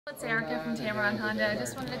It's Erika from Tameron Honda. I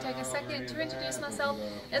just wanted to take a second to introduce myself,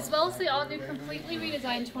 as well as the all-new, completely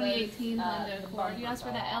redesigned 2018 Honda Accord. You asked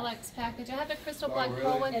for that LX package. I have a crystal black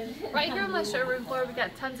pearl one right here on my showroom floor. We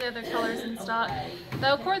got tons of other colors in stock.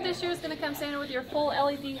 The Accord this year is going to come standard with your full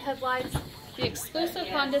LED headlights, the exclusive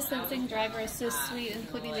Honda Sensing Driver Assist Suite,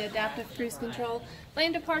 including the adaptive cruise control,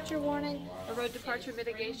 lane departure warning, a road departure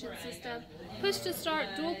mitigation system, push to start,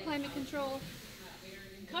 dual climate control,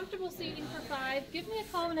 comfortable seating for 5. Give me a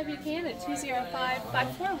call whenever you can at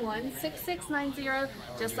 205-541-6690.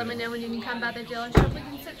 Just let me know when you can come by the dealership. We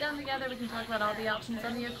can sit down together, we can talk about all the options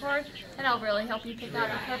on the Accord, and I'll really help you pick out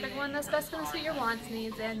the perfect one that's best going to suit your wants,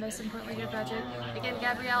 needs, and most importantly, your budget. Again,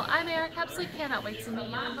 Gabrielle, I'm Erika. Absolutely cannot wait to meet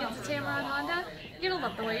you when you get to Tameron Honda. You're going to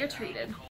love the way you're treated.